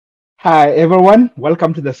Hi, everyone.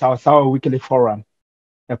 Welcome to the South Weekly Forum,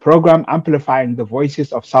 a program amplifying the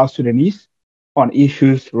voices of South Sudanese on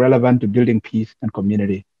issues relevant to building peace and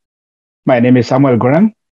community. My name is Samuel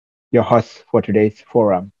Garang, your host for today's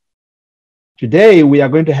forum. Today, we are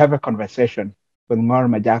going to have a conversation with Ngor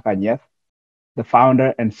Majak Anyieth, the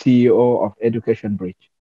founder and CEO of Education Bridge,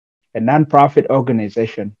 a nonprofit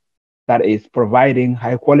organization that is providing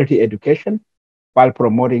high quality education while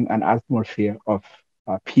promoting an atmosphere of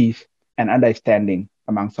peace and understanding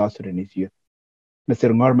among South Sudanese youth.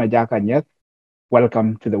 Mr. Ngor Majak Anyieth,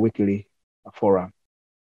 welcome to the weekly forum.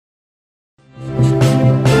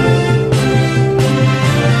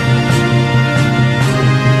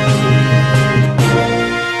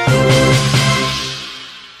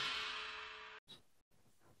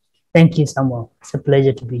 Thank you, Samuel. It's a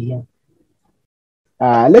pleasure to be here.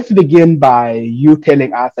 Let's begin by you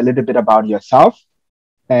telling us a little bit about yourself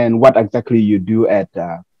and what exactly you do at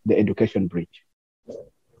the Education Bridge.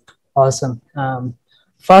 Awesome.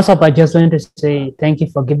 First off, I just wanted to say thank you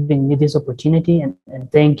for giving me this opportunity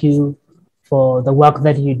and thank you for the work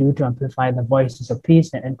that you do to amplify the voices of peace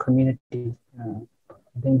and community.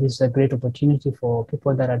 I think this is a great opportunity for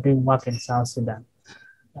people that are doing work in South Sudan.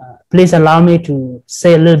 Please allow me to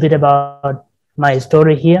say a little bit about my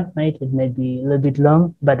story here, right? It may be a little bit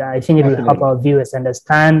long, but I think it will help our viewers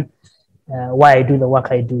understand why I do the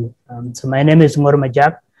work I do. So my name is Ngor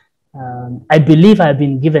Majak. I believe I've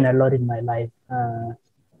been given a lot in my life,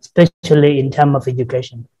 especially in terms of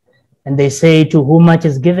education. And they say to whom much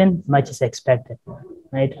is given, much is expected,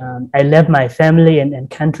 right? I left my family and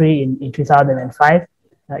country in 2005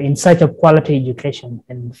 in search of quality education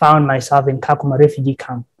and found myself in Kakuma refugee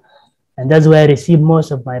camp. And that's where I received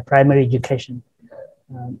most of my primary education.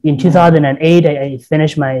 In 2008, I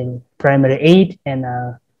finished my primary 8 and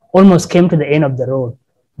almost came to the end of the road.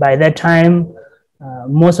 By that time,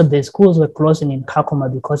 most of the schools were closing in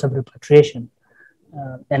Kakuma because of repatriation.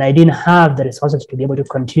 And I didn't have the resources to be able to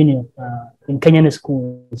continue in Kenyan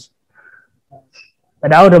schools.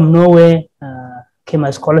 But out of nowhere came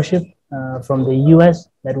a scholarship from the US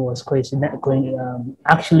that was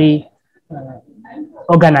actually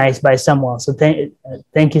organized by Samuel. So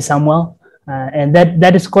thank you, Samuel. And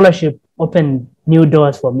that scholarship opened new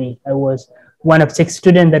doors for me. I was one of 6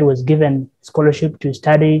 students that was given scholarship to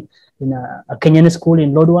study in a Kenyan school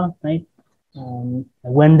in Lodwar, right? I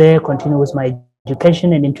went there, continued with my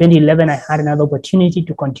education, and in 2011, I had another opportunity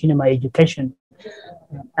to continue my education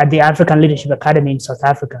at the African Leadership Academy in South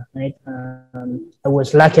Africa, right? I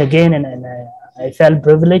was lucky again, and I felt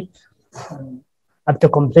privileged. After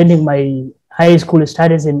completing my high school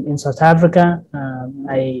studies in South Africa,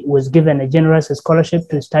 I was given a generous scholarship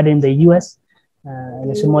to study in the US. And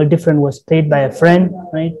a small difference was paid by a friend,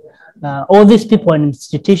 right? All these people and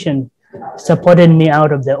institutions supported me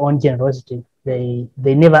out of their own generosity. They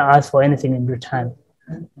never asked for anything in return.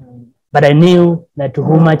 But I knew that to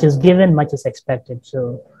whom much is given, much is expected.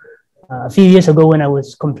 So a few years ago when I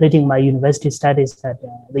was completing my university studies at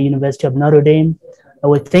the University of Notre Dame, I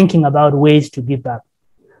was thinking about ways to give back.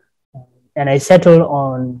 And I settled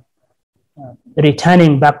on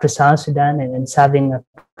returning back to South Sudan and serving a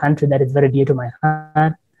country that is very dear to my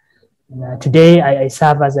heart. Today, I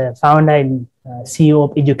serve as a founder and CEO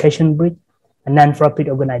of Education Bridge, a non-profit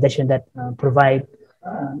organization that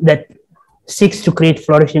that seeks to create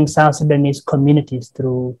flourishing South Sudanese communities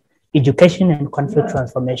through education and conflict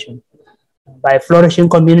transformation. By flourishing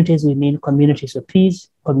communities, we mean communities of peace,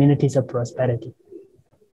 communities of prosperity.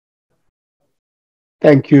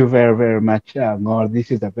 Thank you very, very much, Ngor.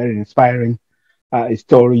 This is a very inspiring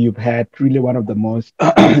story. You've had really one of the most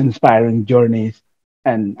inspiring journeys,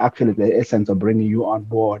 and actually the essence of bringing you on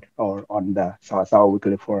board or on the South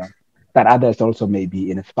Weekly Forum that others also may be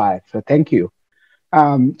inspired. So thank you.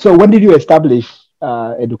 So when did you establish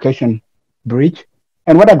Education Bridge,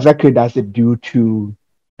 and what exactly does it do to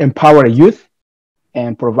empower youth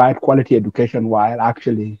and provide quality education while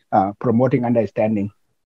actually promoting understanding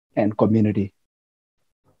and community?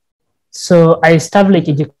 So I established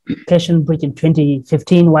Education Bridge in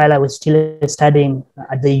 2015 while I was still studying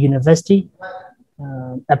at the university.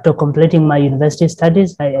 After completing my university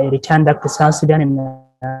studies, I returned back to South Sudan, and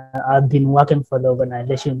I've been working for the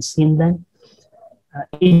organization since then.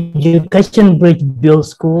 Education Bridge builds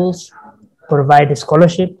schools, provides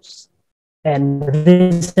scholarships, and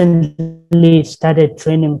recently started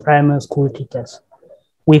training primary school teachers.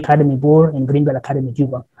 We Academy Ngor and Greenbelt Academy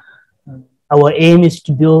Juba. Our aim is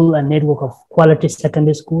to build a network of quality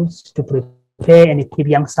secondary schools to prepare and equip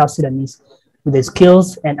young South Sudanese with the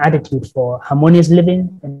skills and attitude for harmonious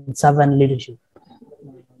living and servant leadership.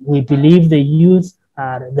 We believe the youth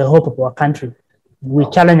are the hope of our country, We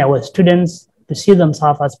challenge our students to see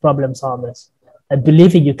themselves as problem solvers. I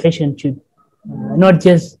believe education should not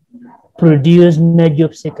just produce mere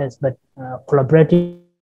job seekers, but collaborative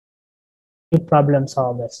problem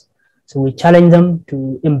solvers. So we challenge them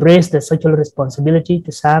to embrace the social responsibility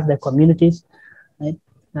to serve their communities, right?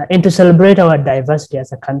 And to celebrate our diversity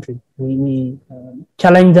as a country. We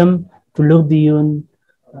challenge them to look beyond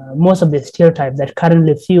most of the stereotypes that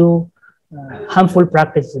currently fuel harmful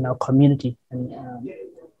practices in our community,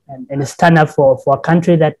 and stand up for a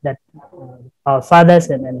country that our fathers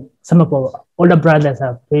and some of our older brothers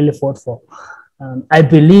have really fought for. I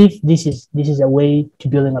believe this is a way to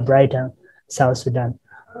building a brighter South Sudan.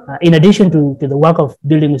 In addition to the work of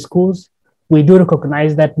building schools, we do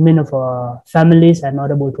recognize that many of our families are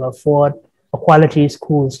not able to afford quality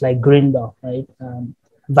schools like Greenbelt, right?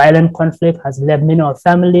 Violent conflict has left many of our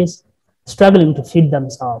families struggling to feed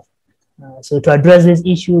themselves. So to address this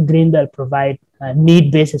issue, Greenbelt provide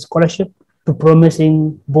need-based scholarship to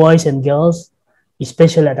promising boys and girls,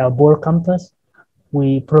 especially at our Bor campus.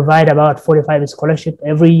 We provide about 45 scholarships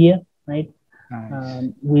every year, right?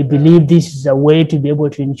 Nice. We believe this is a way to be able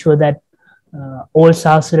to ensure that all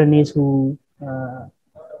South Sudanese who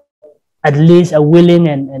at least are willing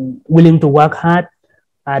and willing to work hard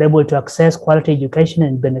are able to access quality education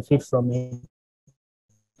and benefit from it.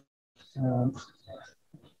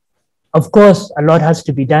 Of course, a lot has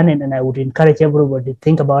to be done, and I would encourage everybody to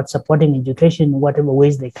think about supporting education in whatever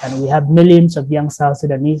ways they can. We have millions of young South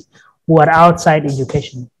Sudanese who are outside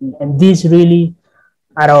education, and these really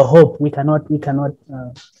are our hope. We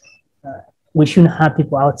shouldn't have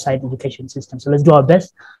people outside the education system. So let's do our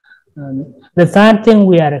best. The third thing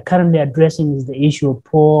we are currently addressing is the issue of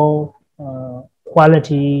poor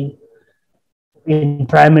quality in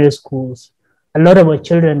primary schools. A lot of our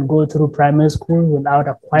children go through primary school without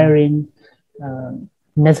acquiring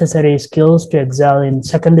necessary skills to excel in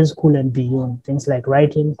secondary school and beyond, things like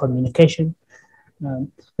writing, communication. And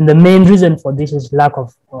the main reason for this is lack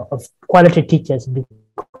of quality teachers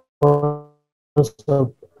because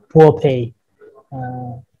of poor pay.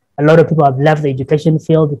 A lot of people have left the education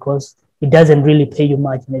field because it doesn't really pay you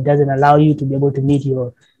much, and it doesn't allow you to be able to meet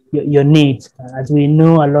your needs. As we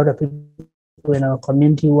know, a lot of people in our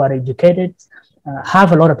community who are educated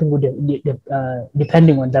have a lot of people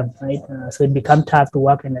depending on them, right? So it becomes tough to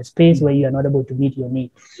work in a space where you are not able to meet your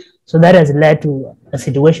need. So that has led to a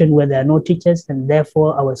situation where there are no teachers, and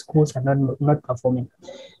therefore our schools are not performing.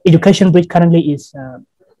 Education Bridge currently is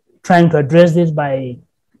trying to address this by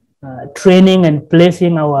training and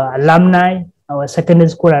placing our alumni, our secondary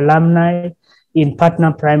school alumni, in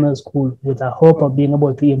partner primary school with a hope of being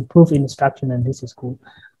able to improve instruction in this school.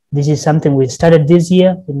 This is something we started this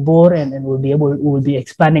year in Bor, and we'll be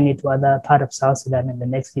expanding it to other part of South Sudan in the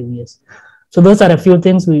next few years. So those are a few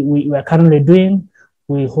things we are currently doing.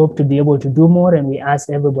 We hope to be able to do more, and we ask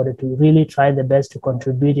everybody to really try the best to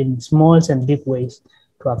contribute in small and big ways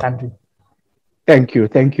to our country. Thank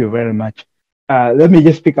you very much. Let me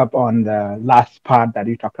just pick up on the last part that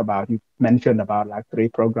you talked about. You mentioned about like 3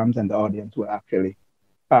 programs, and the audience will actually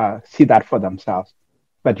see that for themselves.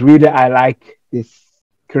 But really, I like this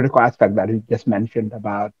critical aspect that you just mentioned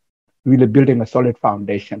about really building a solid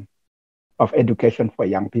foundation of education for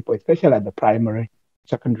young people, especially at the primary,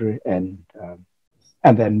 secondary, and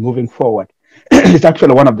then moving forward. It's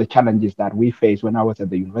actually one of the challenges that we face when I was at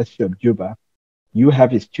the University of Juba. You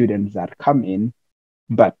have students that come in,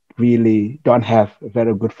 but really don't have a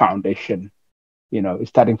very good foundation,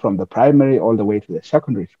 starting from the primary all the way to the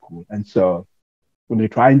secondary school. And so when you're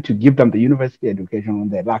trying to give them the university education, when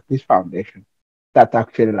they lack this foundation, that's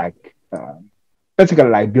actually like basically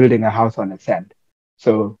like building a house on a sand.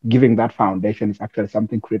 So giving that foundation is actually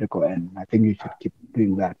something critical, and I think you should keep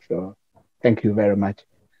doing that. So thank you very much.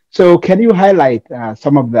 So can you highlight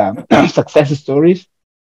some of the success stories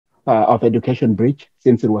of Education Bridge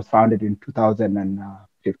since it was founded in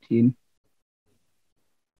 2015?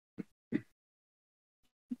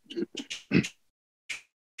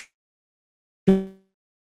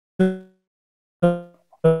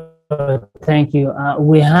 Thank you.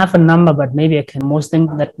 We have a number, but maybe I can most think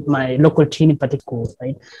that my local team in particular,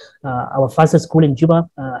 right? Our first school in Juba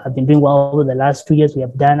have been doing well over the last 2 years. We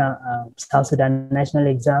have done South Sudan national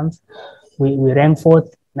exams. We ranked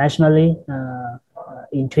 4th nationally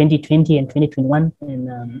in 2020 and 2021.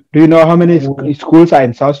 And do you know how many schools are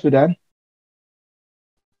in South Sudan?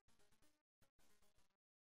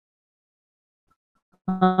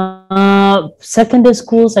 Secondary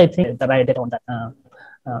schools, I think that I did on that.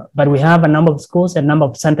 But we have a number of schools and number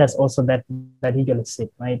of centers also that usually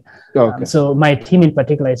sit, right? Okay. So my team in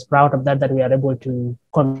particular is proud of that we are able to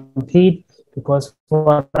compete, because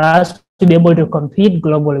for us to be able to compete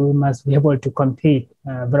globally, we must be able to compete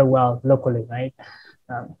very well locally, right?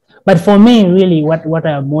 But for me, really, what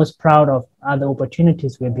I'm most proud of are the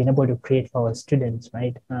opportunities we've been able to create for our students,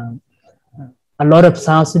 right? A lot of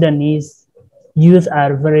South Sudanese youth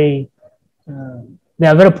are they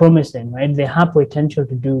are very promising, right? They have potential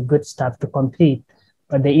to do good stuff, to compete.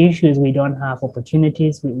 But the issue is we don't have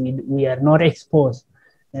opportunities. We are not exposed.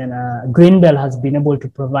 And Greenbelt has been able to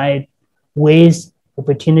provide ways,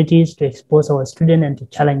 opportunities to expose our students and to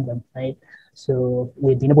challenge them, right? So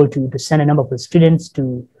we've been able to send a number of students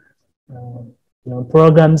to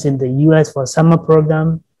programs in the US for summer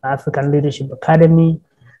program, African Leadership Academy,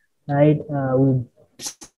 right? We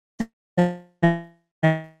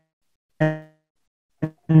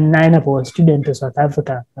 9 of our students to South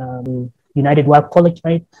Africa, United Work College,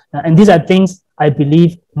 right? And these are things I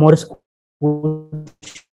believe more schools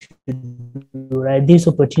should do, right? These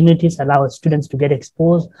opportunities allow students to get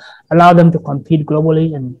exposed, allow them to compete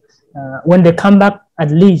globally, and when they come back,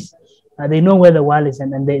 at least they know where the world is,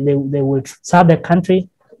 and they will serve their country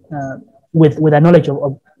with a knowledge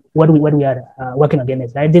of what we are working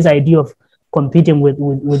against, right? This idea of competing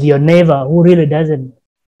with your neighbor who really doesn't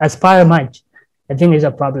aspire much, I think is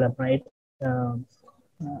a problem, right?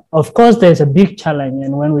 Of course, there's a big challenge,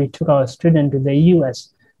 and when we took our students to the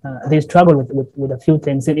US, they struggled with a few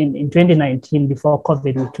things. In 2019, before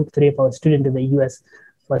COVID, we took 3 of our students to the US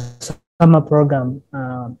for a summer program,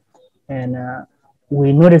 and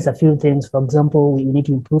we noticed a few things. For example, we need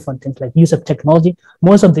to improve on things like use of technology.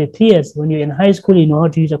 Most of the peers, when you're in high school, you know how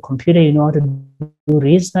to use a computer, you know how to do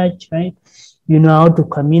research, right? You know how to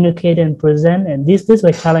communicate and present, and these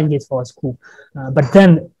were challenges for our school. But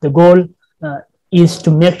then the goal is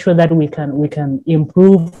to make sure that we can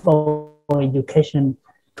improve our education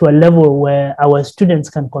to a level where our students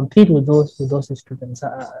can compete with those students.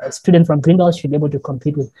 A student from Greenbelt should be able to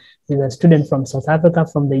compete with a student from South Africa,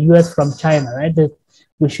 from the US, from China, right?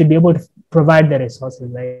 We should be able to provide the resources,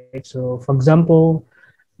 right? So, for example,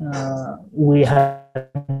 we have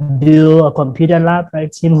built a computer lab,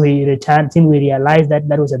 right? Since we realized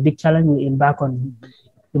that was a big challenge, we embark on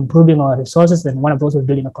improving our resources, and one of those was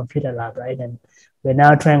building a computer lab, right? And we're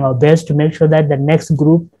now trying our best to make sure that the next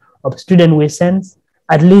group of students we send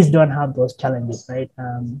at least don't have those challenges, right?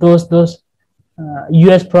 Those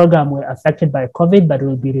US programs were affected by COVID, but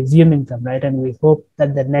we'll be resuming them, right? And we hope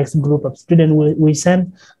that the next group of students we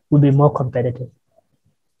send will be more competitive.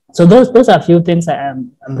 So those are a few things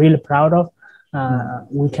I'm really proud of.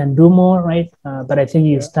 We can do more, right? But I think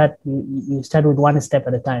you start with one step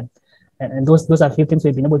at a time, and those are a few things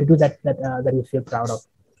we've been able to do that we feel proud of.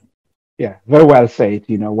 Yeah, very well said.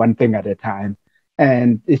 One thing at a time.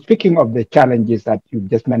 And speaking of the challenges that you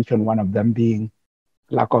just mentioned, one of them being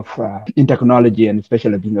lack of in technology, and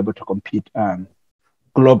especially being able to compete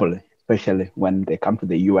globally, especially when they come to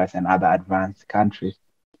the US and other advanced countries.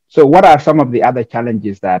 So what are some of the other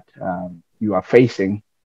challenges that you are facing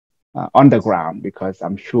on the ground? Because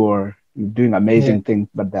I'm sure you're doing amazing things,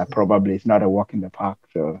 but that probably is not a walk in the park.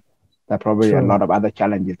 So there are probably a lot of other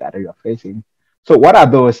challenges that you are facing. So what are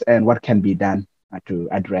those, and what can be done to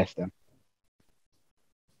address them?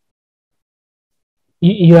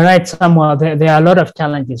 You're right, Samuel. There are a lot of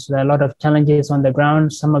challenges. There are a lot of challenges on the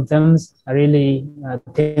ground. Some of them are really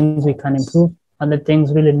things we can improve. Other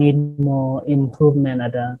things really need more improvement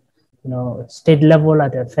at a state level,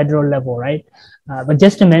 at a federal level, right? But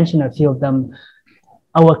just to mention a few of them,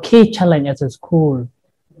 our key challenge as a school,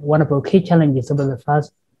 one of our key challenges over the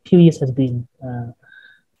past few years has been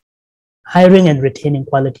hiring and retaining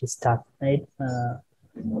quality staff, right?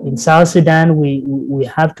 In South Sudan, we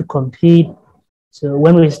have to compete. So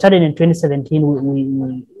when we started in 2017,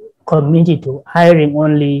 we committed to hiring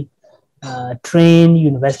only trained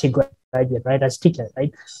university graduate, right, as teachers,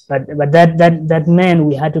 right? But that meant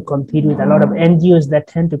we had to compete with a lot of NGOs that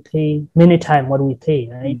tend to pay many times what we pay,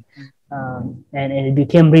 right? And it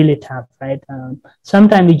became really tough, right?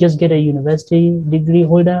 Sometimes you just get a university degree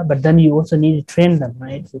holder, but then you also need to train them,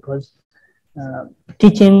 right? Because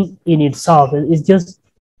teaching in itself is just,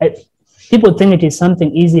 people think it is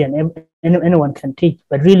something easy and anyone can teach,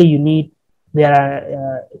 but really there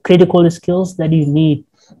are critical skills that you need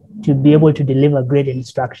to be able to deliver great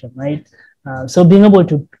instruction, right? So being able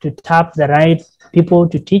to tap the right people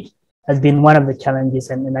to teach has been one of the challenges,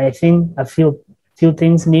 and I think a few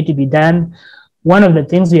things need to be done. One of the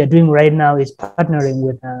things we are doing right now is partnering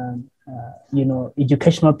with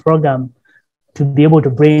educational program to be able to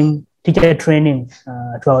bring teacher training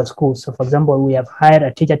to our schools. So for example, we have hired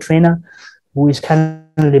a teacher trainer who is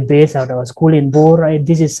currently based at our school in Ngor, right?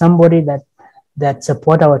 This is somebody that that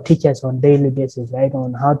support our teachers on daily basis, right?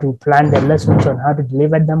 On how to plan their lessons, on how to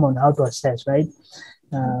deliver them, on how to assess, right?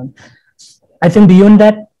 Um, I think beyond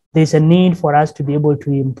that, there's a need for us to be able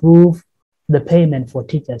to improve the payment for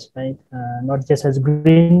teachers, right? Not just as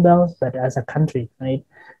Greenbelt, but as a country, right?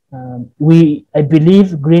 I believe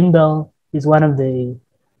Greenbelt is one of the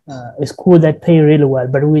school that pay really well,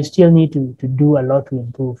 but we still need to do a lot to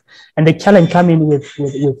improve. And the challenge coming with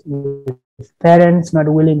parents not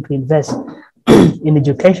willing to invest in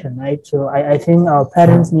education, right? So I think our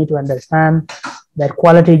parents need to understand that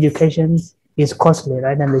quality education is costly,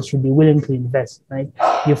 right? And they should be willing to invest, right?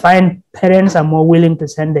 You find parents are more willing to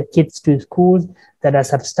send their kids to schools that are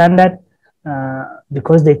substandard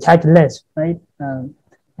because they charge less, right?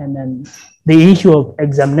 And then the issue of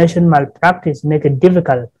examination malpractice make it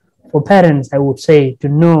difficult for parents, I would say, to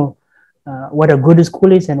know what a good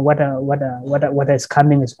school is and what a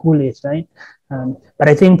scamming school is, right? But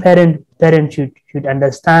I think parents should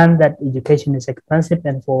understand that education is expensive,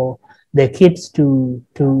 and for their kids to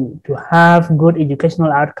have good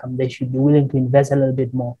educational outcome, they should be willing to invest a little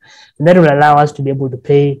bit more. And that will allow us to be able to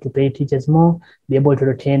pay teachers more, be able to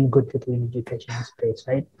retain good people in education space,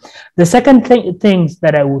 right? The second things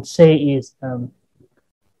that I would say is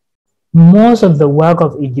most of the work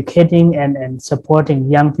of educating and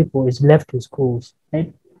supporting young people is left to schools,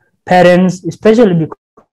 right? Parents, especially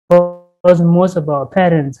because most of our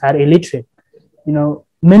parents are illiterate,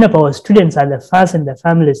 many of our students are the first in their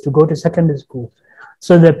families to go to secondary school.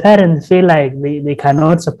 So the parents feel like they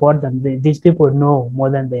cannot support them. These people know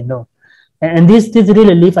more than they know. And this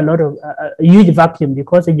really leaves a lot of a huge vacuum,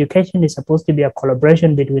 because education is supposed to be a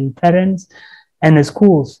collaboration between parents and the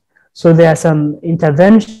schools. So there are some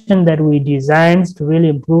intervention that we designed to really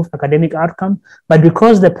improve academic outcome, but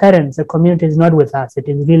because the parents, the community is not with us, it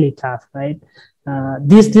is really tough, right?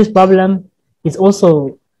 This problem is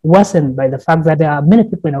also worsened by the fact that there are many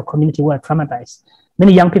people in our community who are traumatized,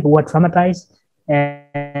 many young people who are traumatized, and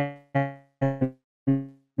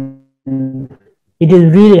it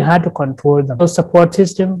is really hard to control them. The support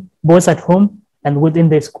system, both at home and within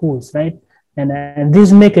the schools, right? And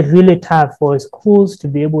this make it really tough for schools to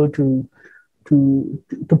be able to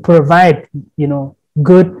provide,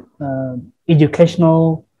 good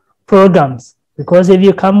educational programs. Because if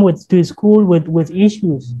you come to school with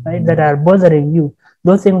issues, right, that are bothering you,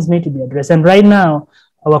 those things need to be addressed. And right now,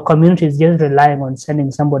 our community is just relying on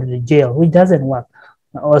sending somebody to jail, which doesn't work.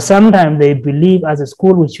 Or sometimes they believe as a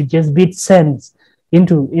school we should just beat sense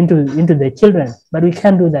into the children, but we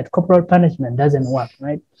can't do that. Corporal punishment doesn't work,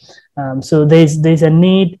 right? So there's a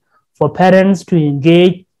need for parents to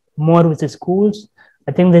engage more with the schools.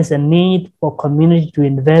 I think there's a need for community to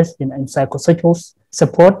invest in psychosocial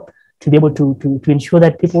support to be able to ensure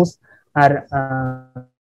that people are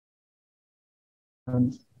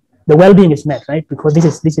the well-being is met, right? Because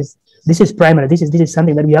this is primary. This is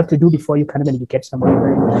something that we have to do before you can even educate somebody.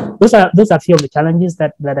 Right? Those are a few of the challenges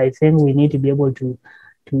that I think we need to be able to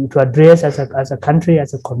address as a country,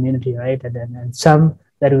 as a community, right? And some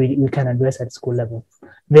that we can address at school level.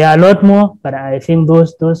 There are a lot more, but I think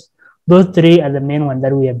those three are the main ones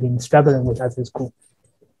that we have been struggling with as a school.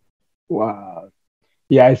 Wow.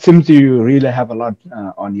 Yeah, it seems you really have a lot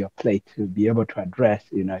on your plate to be able to address,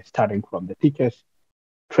 starting from the teachers,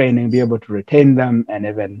 training, be able to retain them, and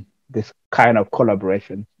even this kind of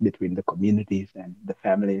collaboration between the communities and the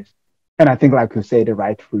families. And I think, like you said,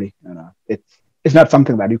 rightfully, it's not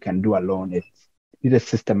something that you can do alone. You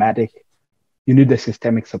need the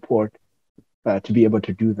systemic support to be able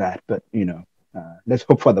to do that. But let's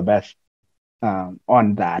hope for the best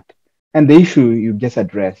on that. And the issue you just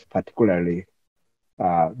addressed, particularly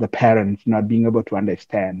the parents not being able to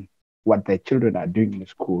understand what their children are doing in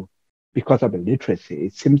school because of illiteracy.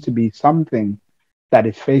 It seems to be something that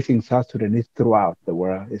is facing South Sudanese throughout the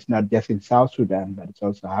world. It's not just in South Sudan, but it's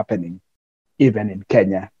also happening even in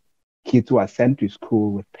Kenya. Kids who are sent to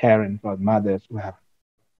school with parents or mothers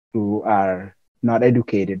who are not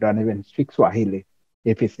educated, don't even speak Swahili,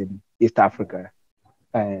 if it's in East Africa,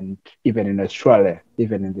 and even in Australia,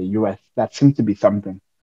 even in the US. That seems to be something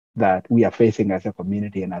that we are facing as a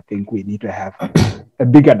community, and I think we need to have a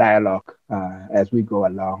bigger dialogue as we go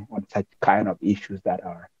along on such kind of issues that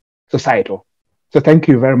are societal. So thank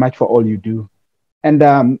you very much for all you do. And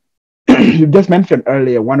you just mentioned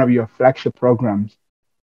earlier one of your flagship programs,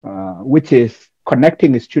 which is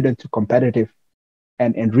connecting students to competitive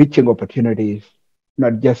and enriching opportunities,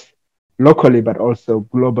 not just locally, but also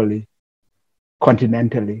globally,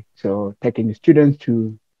 continentally. So taking students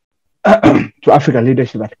to Africa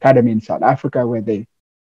Leadership Academy in South Africa, where they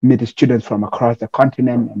meet the students from across the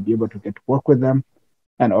continent and be able to get to work with them.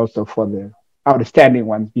 And also for the outstanding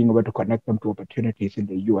ones, being able to connect them to opportunities in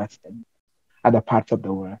the US and other parts of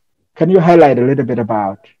the world. Can you highlight a little bit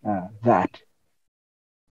about that?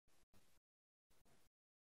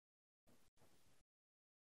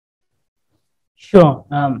 Sure.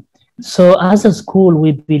 So as a school,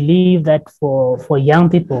 we believe that for young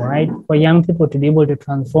people, right, for young people to be able to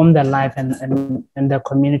transform their life and their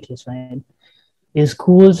communities, right, the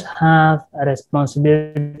schools have a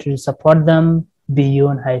responsibility to support them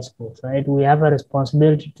beyond high schools, right? We have a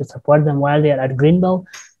responsibility to support them while they are at Greenbelt,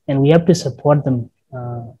 and we have to support them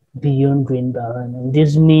beyond Greenbelt. And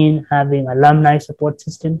this means having alumni support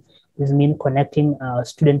system. This means connecting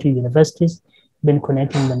students to universities, then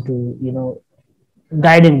connecting them to,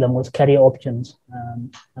 guiding them with career options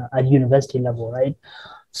at university level, right?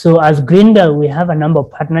 So as Greenbelt, we have a number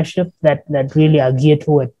of partnerships that really are geared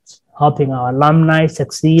towards helping our alumni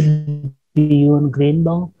succeed beyond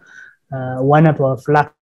Greenbelt. One of our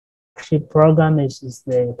flagship program is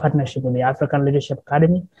the partnership with the African Leadership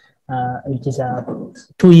Academy, which is a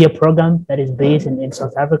 2-year program that is based in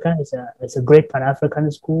South Africa. It's a great Pan-African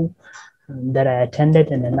school that I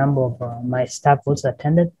attended, and a number of my staff also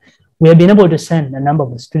attended. We have been able to send a number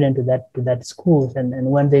of students to that schools, and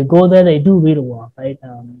when they go there, they do really well, right?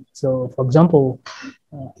 So, for example,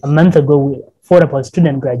 a month ago, 4 of our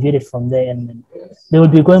students graduated from there, and they will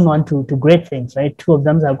be going on to great things, right? 2 of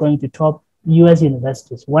them are going to top U.S.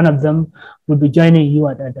 universities. One of them will be joining you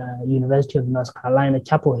at University of North Carolina,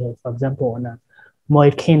 Chapel Hill, for example, on a Moy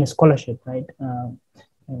Kane scholarship, right?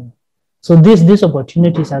 So these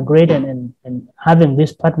opportunities are great, and having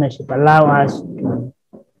this partnership allow us to,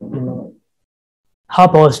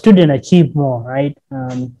 help our students achieve more, right?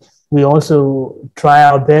 We also try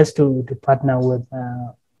our best to partner with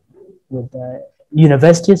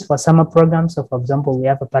universities for summer programs. So, for example, we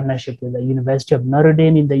have a partnership with the University of Notre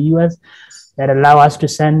Dame in the US that allow us to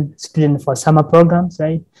send students for summer programs,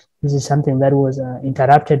 right? This is something that was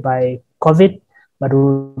interrupted by COVID, but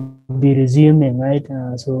will be resuming, right?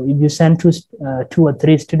 So if you send 2 or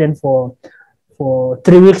 3 students for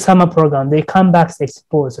 3-week summer program, they come back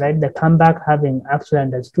exposed, right? They come back having actually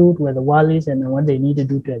understood where the world is and what they need to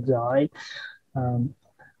do to excel, right?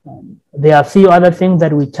 There are a few other things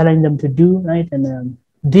that we challenge them to do, right? And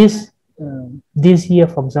this year,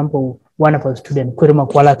 for example, one of our students, Kurima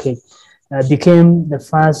Kwalake, became the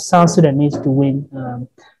first South Sudanese to win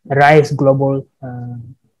RISE Global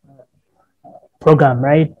program,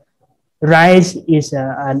 right? RISE is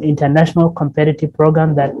an international competitive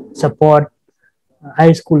program that supports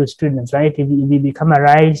high school students, right? If you become a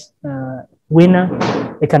RISE winner,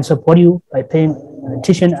 they can support you by paying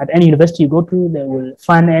tuition at any university you go to. They will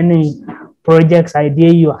fund any projects,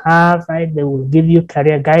 idea you have, right? They will give you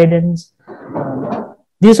career guidance.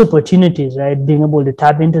 These opportunities, right? Being able to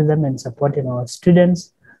tap into them and supporting our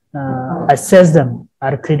students, assess them,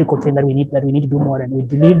 are a critical thing that we need to do more. And we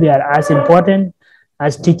believe they are as important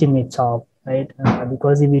as teaching itself, right?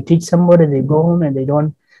 Because if you teach somebody, they go home and they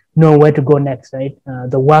don't know where to go next, right?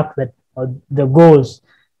 The work that the goals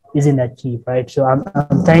isn't achieved, right? So I'm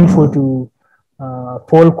thankful to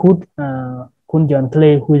Paul Kun John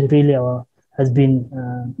Clay, who is really has been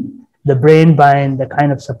the brain behind the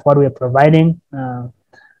kind of support we are providing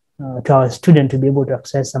to our students to be able to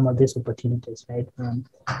access some of these opportunities, right?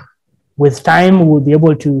 With time, we'll be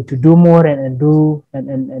able to do more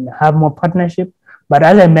and have more partnership. But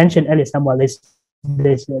as I mentioned earlier, Samuel,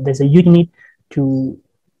 there's a huge need to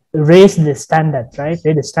raise the standard, right?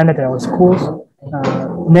 Raise the standard at our schools,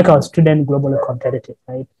 make our students globally competitive,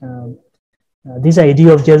 right? This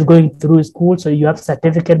idea of just going through school, so you have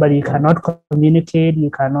certificate, but you cannot communicate,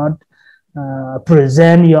 you cannot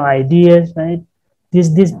present your ideas, right? These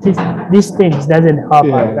things doesn't help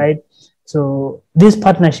us, right? So this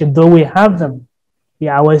partnership, though we have them,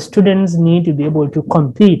 our students need to be able to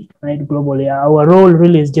compete, right, globally. Our role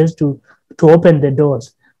really is just to open the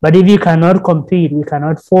doors. But if you cannot compete, we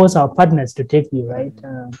cannot force our partners to take you, right?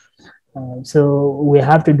 So we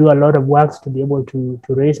have to do a lot of work to be able to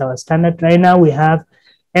raise our standard. Right now, we have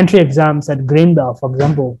entry exams at Greenbelt, for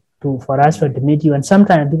example, for us to admit you. And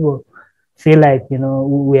sometimes people feel like,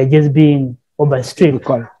 we are just being overstripped.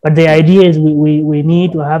 But the idea is we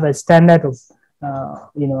need to have a standard of,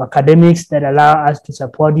 academics that allow us to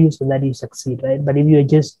support you so that you succeed, right? But if you're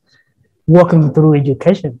just walking through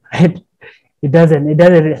education, right, it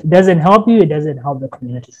doesn't help you. It doesn't help the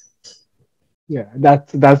community. Yeah,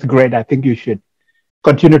 that's great. I think you should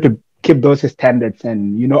continue to keep those standards,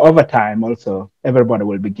 and over time also everybody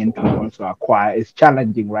will begin to also acquire. It's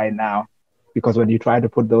challenging right now because when you try to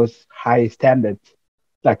put those high standards,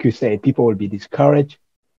 like you say, people will be discouraged,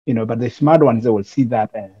 but the smart ones, they will see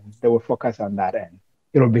that and they will focus on that end.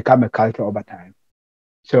 it will become a culture over time.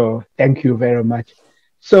 So thank you very much.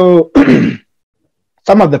 So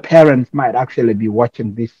some of the parents might actually be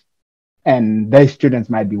watching this, and their students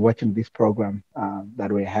might be watching this program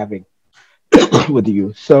that we're having with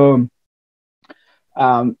you. So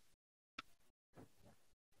um,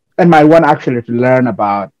 and might want actually to learn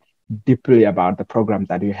about deeply about the programs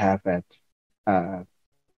that you have at uh,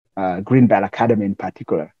 Greenbelt Academy in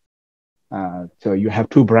particular. So you have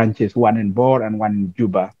two branches, one in Bor and one in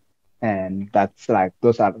Juba, and that's like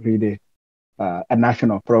those are really a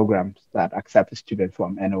national programs that accept students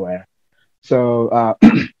from anywhere. So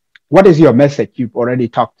what is your message? You've already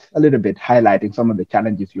talked a little bit, highlighting some of the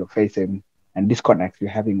challenges you're facing and disconnects you're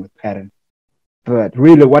having with parents. But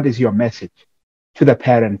really, what is your message to the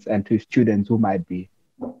parents and to students who might be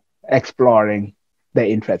exploring their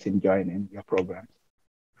interest in joining your program?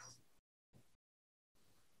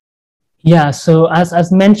 Yeah, so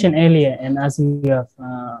as mentioned earlier, and as we have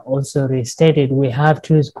also restated, we have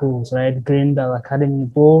two schools, right? Greenbelt Academy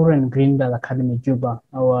Bor and Greenbelt Academy Juba.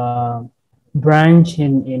 Our branch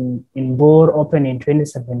in Bor opened in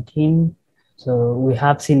 2017. So we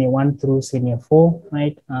have senior 1 through senior 4,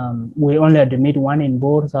 right? We only admit one in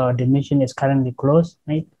Bor, so our admission is currently closed,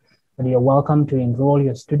 right? But you're welcome to enroll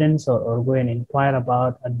your students or go and inquire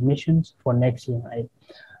about admissions for next year, right?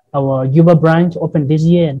 Our Juba branch opened this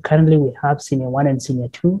year, and currently we have senior 1 and senior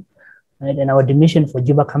 2, right? And our admission for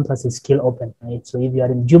Juba campus is still open, right? So if you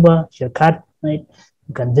are in Juba, Shirkat, right,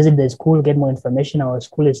 you can visit the school, get more information. Our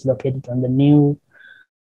school is located on the new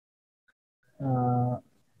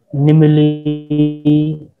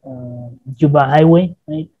Nimili Juba Highway,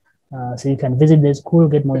 right? So you can visit the school,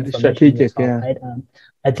 get more information. Strategic, yourself, yeah. Right?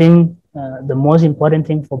 I think the most important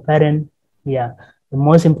thing for parents, the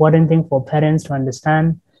most important thing for parents to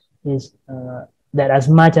understand is that as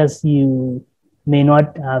much as you may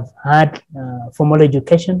not have had formal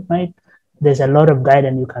education, right, there's a lot of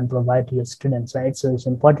guidance you can provide to your students, right? So it's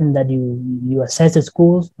important that you assess the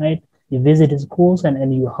schools, right? You visit the schools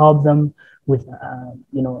and you help them with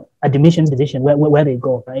admissions decision where they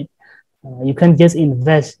go, right? You can't just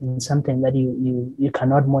invest in something that you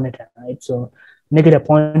cannot monitor, right? So make it a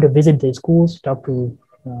point to visit the schools, talk to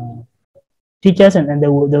teachers, and they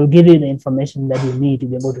will give you the information that you need to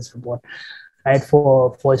be able to support, right?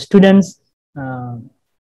 For students, I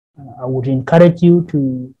would encourage you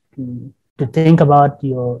to think about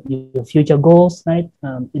your future goals, right?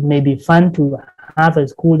 It may be fun to have a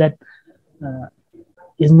school that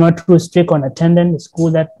is not too strict on attendance, a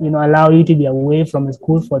school that allow you to be away from the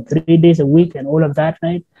school for 3 days a week and all of that,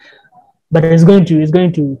 right? But it's going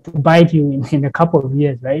to bite you in a couple of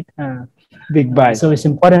years, right? Big bite. So it's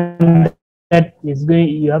important that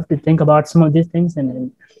you have to think about some of these things,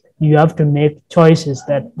 and you have to make choices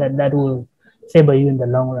that will favor you in the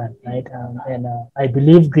long run, right? I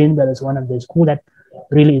believe Greenbelt is one of the schools that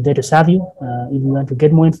really is there to serve you. If you want to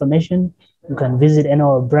get more information, you can visit any of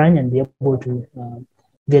our branch and be able to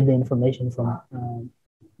get the information from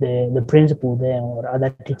the principal there or other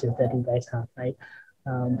teachers that you guys have, right?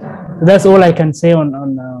 That's all I can say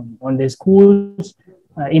on the schools.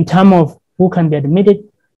 In terms of who can be admitted,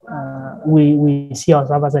 we see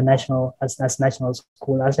ourselves as a national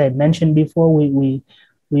school. As I mentioned before, we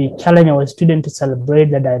challenge our students to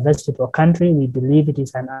celebrate the diversity of our country. We believe it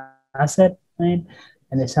is an asset, right?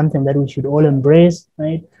 And it's something that we should all embrace,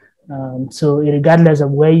 right? So regardless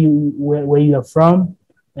of where you are from,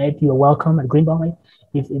 right, you are welcome at Greenbelt, right?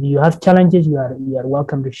 If you have challenges, you are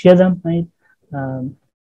welcome to share them, right?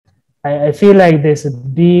 I feel like there's a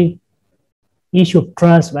big issue of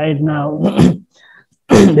trust right now.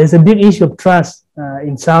 There's a big issue of trust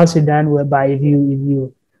in South Sudan, whereby if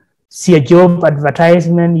you see a job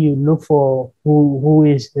advertisement, you look for who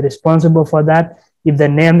is responsible for that. If the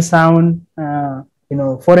name sound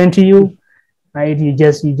foreign to you, right, you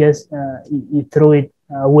just throw it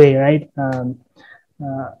away, right?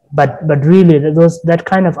 But really, that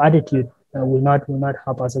kind of attitude will not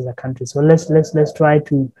help us as a country. So let's try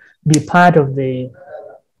to be part of the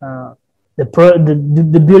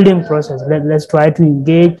building process. Let's try to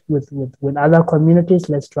engage with other communities.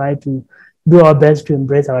 Let's try to do our best to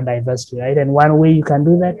embrace our diversity, right? And one way you can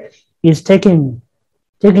do that is taking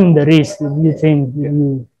the risk. If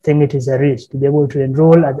you think it is a risk to be able to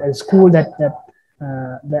enroll at a school that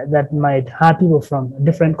might have people from a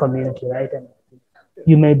different community, right? And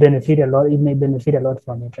you may benefit a lot. It may benefit a lot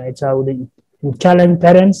from it, right? So I would challenge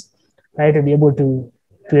parents, right, to be able to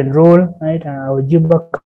enroll, right? Our Juba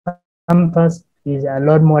campus is a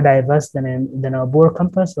lot more diverse than our Bor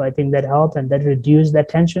campus, so I think that helped and that reduced that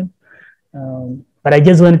tension. But I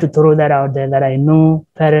just wanted to throw that out there, that I know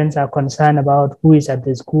parents are concerned about who is at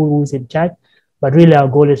the school, who is in charge. But really, our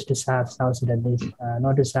goal is to serve South Sudanese,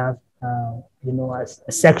 not to serve, a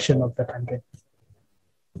section of the country.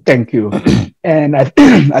 Thank you. And I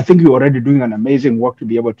think you're already doing an amazing work to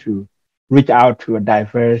be able to reach out to a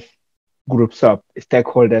diverse groups of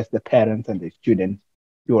stakeholders, the parents and the students.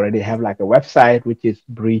 You already have like a website, which is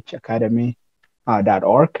breachacademy.org,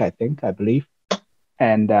 I believe.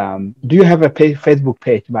 And do you have a Facebook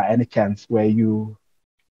page by any chance where you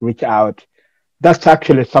reach out? That's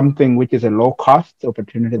actually something which is a low cost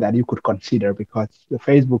opportunity that you could consider, because the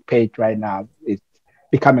Facebook page right now is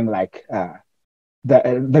becoming like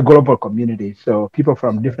the global community. So people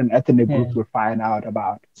from different ethnic groups will find out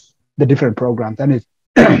about the different programs, and it's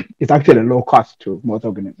it's actually low cost to most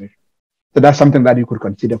organizations. So that's something that you could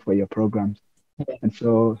consider for your programs. And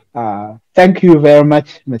so thank you very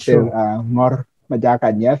much, Mr. Ngor, Majak,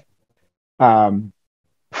 Anyieth,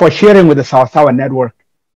 for sharing with the South Sour Network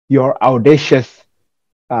your audacious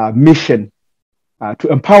mission to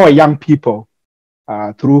empower young people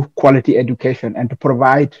through quality education, and to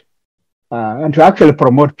provide and to actually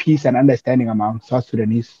promote peace and understanding among South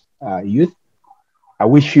Sudanese youth. I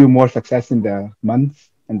wish you more success in the months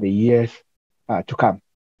and the years to come.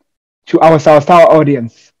 To our South Sour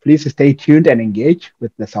audience, please stay tuned and engage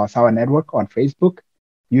with the South Sour Network on Facebook,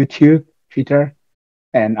 YouTube, Twitter,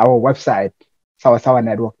 and our website,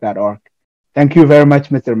 southsournetwork.org. Thank you very much,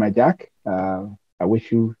 Mr. Majak. I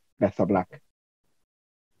wish you best of luck.